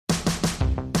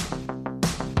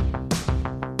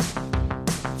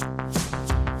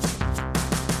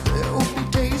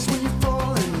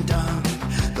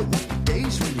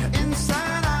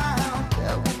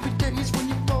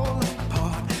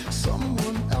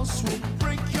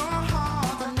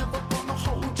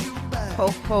Ho,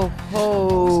 ho,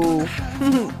 ho.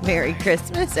 Merry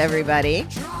Christmas, everybody.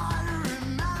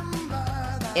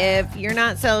 If you're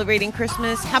not celebrating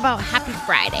Christmas, how about Happy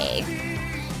Friday?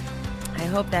 I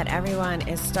hope that everyone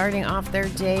is starting off their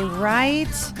day right.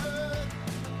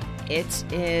 It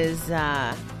is,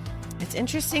 it's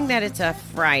interesting that it's a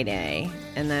Friday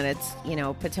and that it's,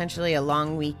 potentially a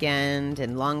long weekend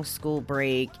and long school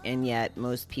break, and yet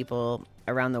most people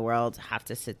around the world have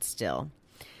to sit still.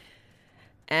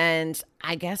 And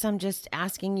I guess I'm just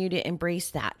asking you to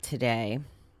embrace that today.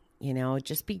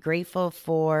 Just be grateful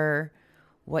for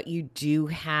what you do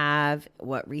have,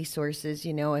 what resources,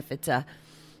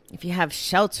 if you have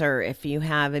shelter, if you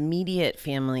have immediate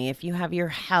family, if you have your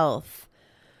health,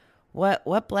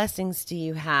 what blessings do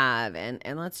you have? And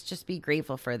let's just be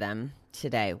grateful for them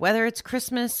today, whether it's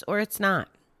Christmas or it's not.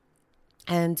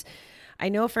 And I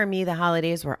know for me, the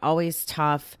holidays were always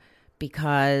tough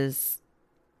because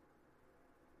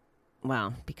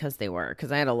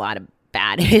I had a lot of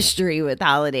bad history with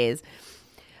holidays.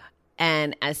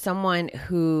 And as someone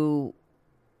who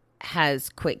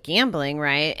has quit gambling,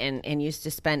 right, and used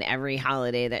to spend every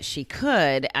holiday that she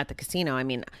could at the casino. I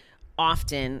mean,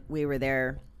 often we were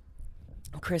there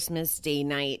Christmas Day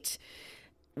night,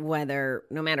 no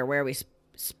matter where we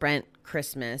spent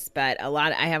Christmas. But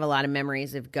I have a lot of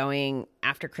memories of going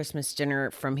after Christmas dinner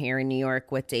from here in New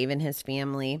York with Dave and his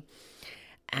family.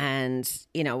 And,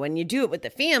 when you do it with the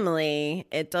family,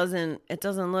 it doesn't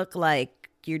look like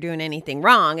you're doing anything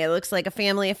wrong. It looks like a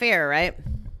family affair, right?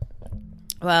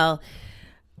 Well,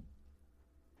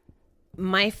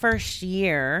 my first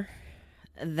year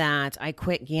that I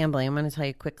quit gambling, I'm going to tell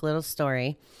you a quick little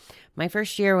story. My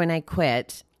first year when I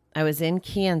quit, I was in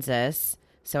Kansas.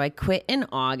 So I quit in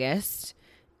August,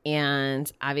 and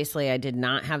obviously I did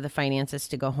not have the finances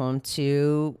to go home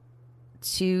to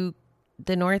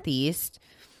the Northeast.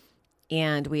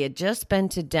 And we had just been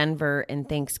to Denver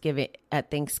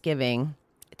at Thanksgiving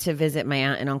to visit my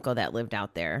aunt and uncle that lived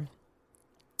out there.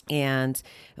 And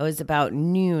it was about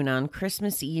noon on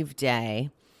Christmas Eve day.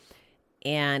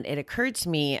 And it occurred to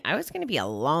me, I was going to be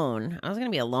alone. I was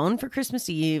going to be alone for Christmas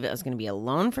Eve. I was going to be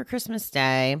alone for Christmas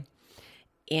Day.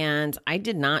 And I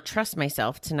did not trust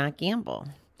myself to not gamble.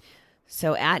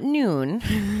 So at noon,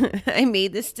 I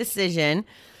made this decision.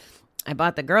 I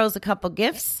bought the girls a couple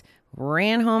gifts,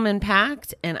 ran home and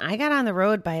packed, and I got on the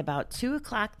road by about 2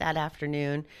 o'clock that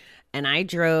afternoon, and I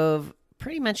drove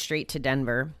pretty much straight to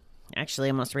Denver. Actually,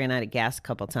 I almost ran out of gas a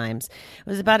couple times. It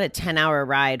was about a 10-hour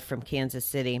ride from Kansas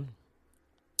City.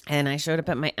 And I showed up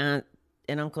at my aunt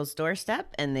and uncle's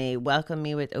doorstep, and they welcomed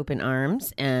me with open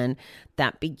arms, and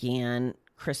that began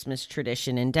Christmas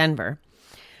tradition in Denver.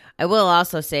 I will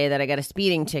also say that I got a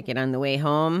speeding ticket on the way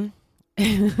home.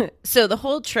 So the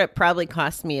whole trip probably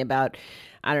cost me about,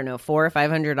 $400 or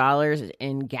 $500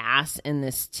 in gas in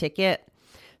this ticket.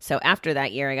 So after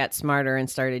that year, I got smarter and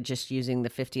started just using the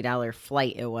 $50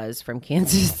 flight it was from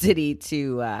Kansas City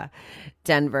to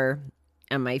Denver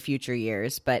on my future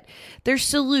years. But there's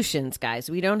solutions, guys.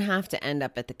 We don't have to end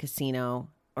up at the casino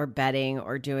or betting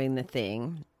or doing the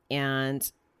thing. And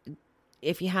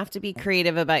if you have to be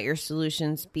creative about your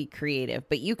solutions, be creative.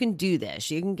 But you can do this.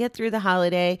 You can get through the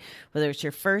holiday, whether it's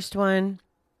your first one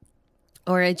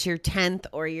or it's your 10th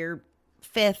or your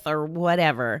 5th or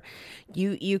whatever.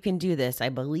 You can do this. I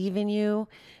believe in you.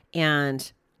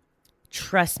 And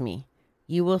trust me,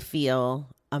 you will feel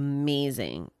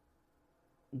amazing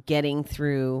getting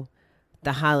through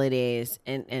the holidays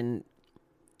and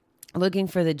looking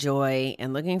for the joy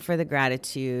and looking for the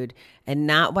gratitude and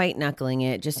not white knuckling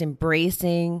it, just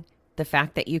embracing the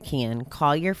fact that you can.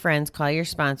 Call your friends, call your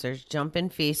sponsors, jump in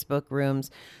Facebook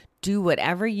rooms, do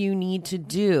whatever you need to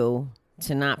do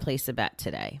to not place a bet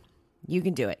today. You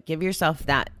can do it. Give yourself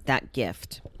that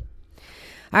gift.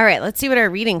 All right, let's see what our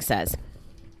reading says.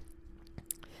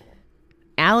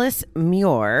 Alice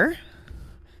Muir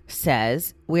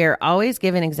says, "We are always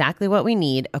given exactly what we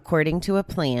need according to a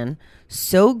plan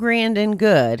so grand and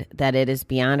good that it is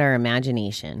beyond our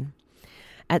imagination.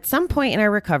 At some point in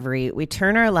our recovery, we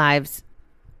turn our lives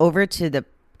over to the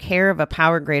care of a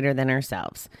power greater than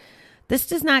ourselves. This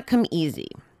does not come easy.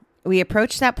 We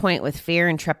approach that point with fear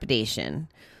and trepidation.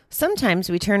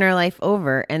 Sometimes we turn our life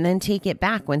over and then take it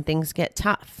back when things get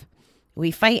tough.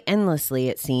 We fight endlessly,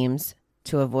 it seems,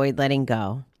 to avoid letting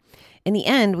go. In the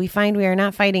end, we find we are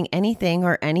not fighting anything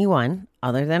or anyone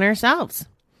other than ourselves.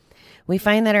 We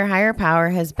find that our higher power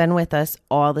has been with us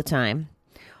all the time,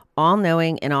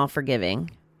 all-knowing and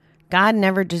all-forgiving. God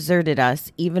never deserted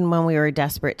us, even when we were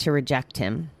desperate to reject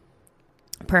him.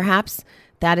 Perhaps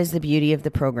that is the beauty of the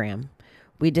program.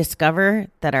 We discover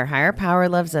that our higher power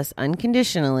loves us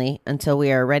unconditionally until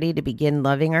we are ready to begin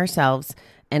loving ourselves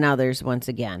and others once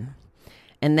again.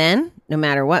 And then, no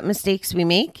matter what mistakes we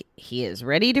make, He is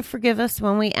ready to forgive us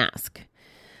when we ask.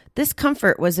 This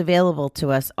comfort was available to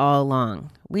us all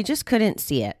along. We just couldn't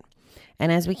see it.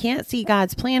 And as we can't see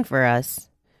God's plan for us,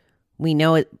 we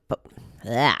know it.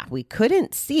 We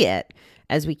couldn't see it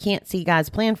as we can't see God's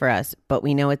plan for us, but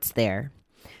we know it's there.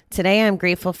 Today, I'm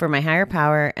grateful for my higher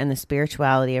power and the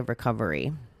spirituality of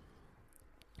recovery.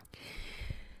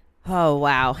 Oh,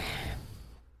 wow.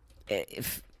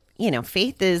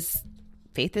 Faith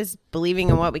is believing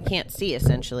in what we can't see,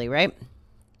 essentially, right?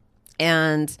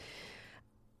 And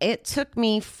it took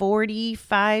me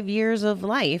 45 years of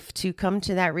life to come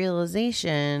to that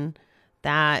realization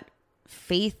that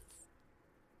faith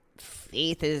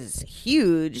is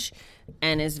huge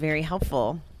and is very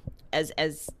helpful as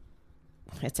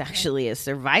it's actually a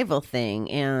survival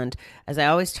thing. And as I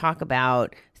always talk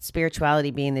about spirituality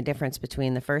being the difference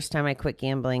between the first time I quit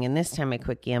gambling and this time I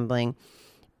quit gambling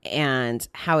and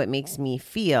how it makes me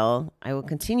feel, I will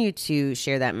continue to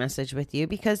share that message with you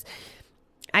because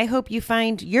I hope you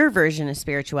find your version of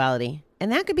spirituality.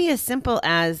 And that could be as simple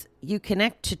as you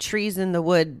connect to trees in the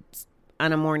woods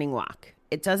on a morning walk.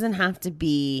 It doesn't have to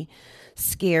be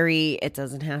scary. It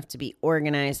doesn't have to be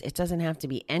organized. It doesn't have to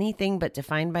be anything but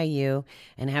defined by you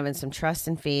and having some trust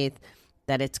and faith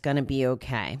that it's going to be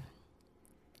okay.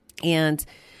 And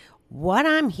what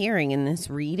I'm hearing in this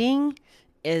reading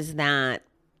is that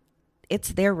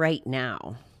it's there right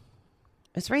now.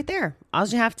 It's right there. All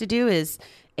you have to do is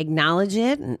acknowledge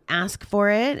it and ask for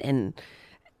it and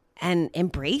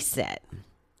embrace it.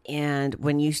 And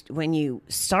when you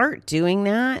start doing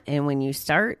that, and when you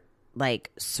start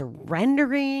like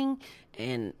surrendering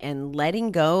and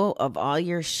letting go of all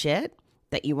your shit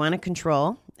that you want to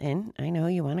control, and I know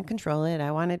you want to control it.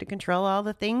 I wanted to control all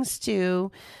the things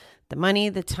too. The money,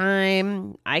 the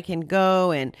time, I can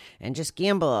go and just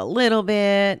gamble a little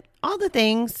bit, all the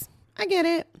things. I get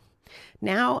it.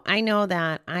 Now I know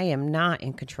that I am not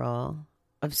in control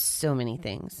of so many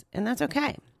things, and that's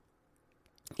okay.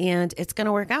 And it's going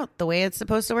to work out the way it's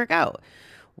supposed to work out,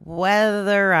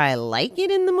 whether I like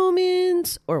it in the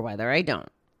moment or whether I don't.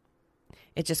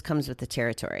 It just comes with the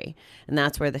territory. And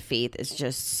that's where the faith is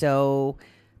just so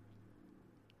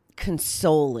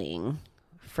consoling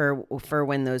for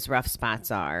when those rough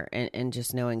spots are, and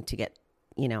just knowing to get,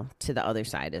 to the other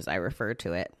side, as I refer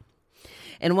to it.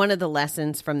 And one of the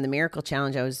lessons from the Miracle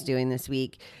Challenge I was doing this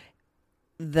week,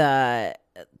 the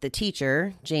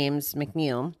teacher, James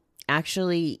McNeil,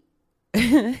 actually,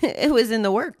 it was in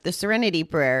the work, the Serenity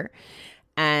Prayer.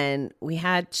 And we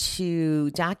had to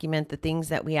document the things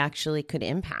that we actually could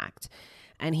impact.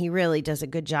 And he really does a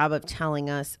good job of telling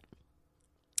us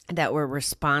that we're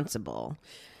responsible,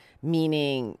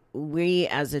 meaning we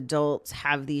as adults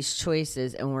have these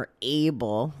choices and we're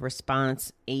able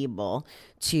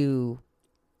to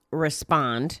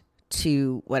respond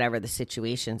to whatever the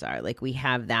situations are. Like, we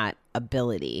have that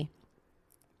ability.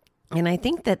 And I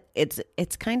think that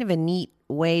it's kind of a neat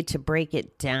way to break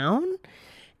it down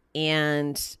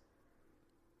and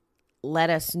let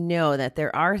us know that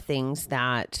there are things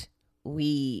that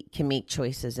we can make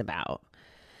choices about.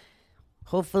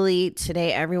 Hopefully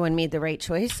today everyone made the right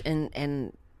choice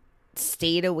and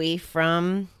stayed away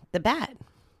from the bad.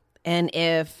 And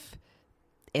if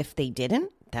they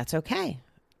didn't, that's okay.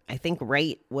 I think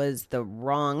right was the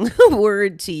wrong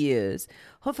word to use.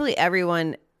 Hopefully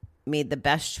everyone made the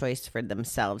best choice for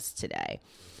themselves today.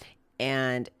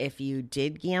 And if you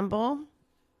did gamble,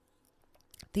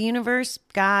 the universe,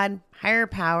 God, higher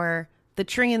power, the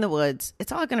tree in the woods,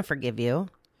 it's all going to forgive you.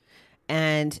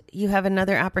 And you have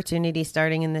another opportunity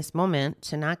starting in this moment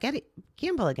to not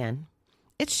gamble again.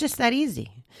 It's just that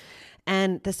easy.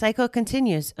 And the cycle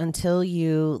continues until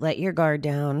you let your guard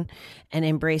down and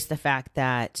embrace the fact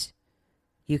that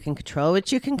you can control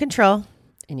what you can control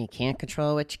and you can't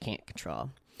control what you can't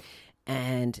control.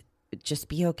 And just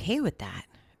be okay with that.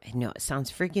 I know it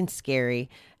sounds freaking scary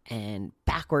and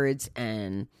backwards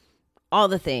and all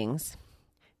the things.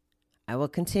 I will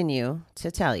continue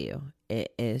to tell you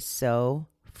it is so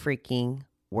freaking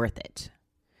worth it.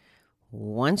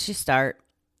 Once you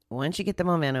get the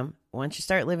momentum, once you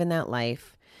start living that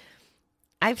life,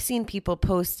 I've seen people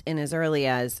post in as early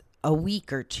as a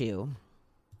week or two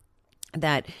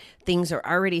that things are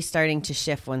already starting to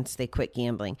shift once they quit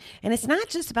gambling. And it's not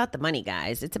just about the money,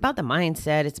 guys. It's about the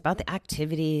mindset. It's about the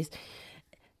activities.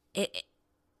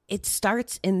 It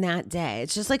starts in that day.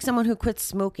 It's just like someone who quits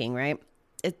smoking, right?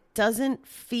 It doesn't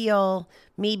feel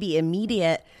maybe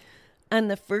immediate on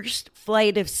the first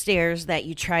flight of stairs that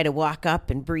you try to walk up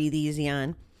and breathe easy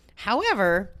on.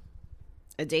 However,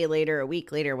 a day later, a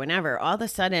week later, whenever, all of a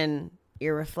sudden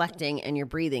you're reflecting and your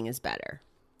breathing is better.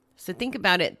 So think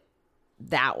about it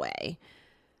that way.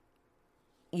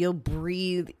 You'll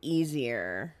breathe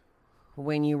easier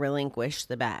when you relinquish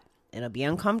the bet. It'll be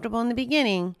uncomfortable in the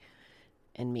beginning,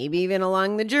 and maybe even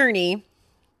along the journey.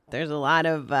 There's a lot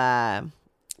of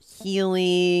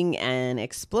healing and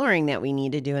exploring that we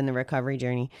need to do in the recovery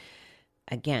journey.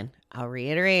 Again, I'll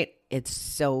reiterate, it's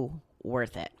so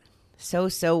worth it.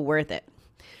 So worth it.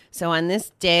 So on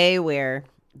this day where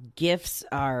gifts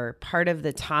are part of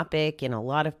the topic in a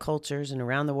lot of cultures and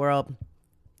around the world,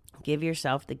 give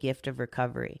yourself the gift of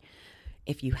recovery.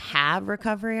 If you have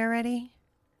recovery already,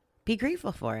 be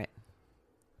grateful for it.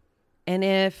 And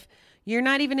if you're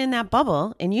not even in that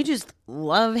bubble and you just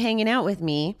love hanging out with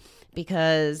me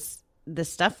because the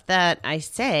stuff that I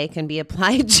say can be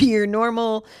applied to your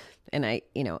normal, and I,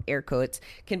 air quotes,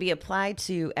 can be applied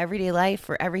to everyday life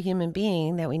for every human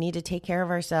being, that we need to take care of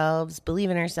ourselves, believe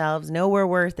in ourselves, know we're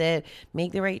worth it,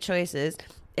 make the right choices.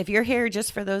 If you're here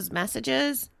just for those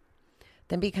messages,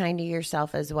 then be kind to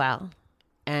yourself as well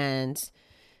and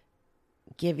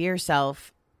give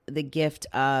yourself the gift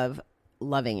of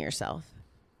loving yourself.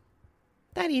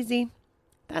 That easy.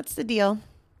 That's the deal.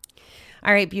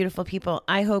 All right, beautiful people.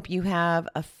 I hope you have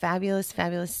a fabulous,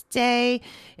 fabulous day.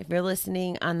 If you're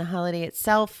listening on the holiday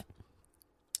itself,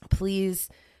 please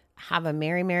have a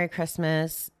Merry, Merry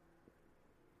Christmas.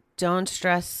 Don't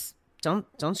stress. Don't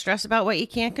stress about what you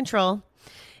can't control.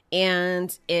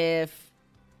 And if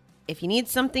you need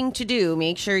something to do,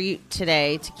 make sure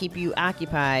today to keep you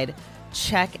occupied,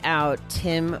 check out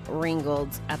Tim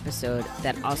Ringgold's episode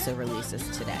that also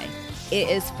releases today. It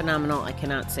is phenomenal. I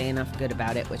cannot say enough good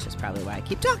about it, which is probably why I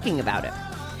keep talking about it.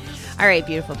 All right,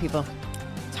 beautiful people.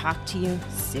 Talk to you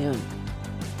soon.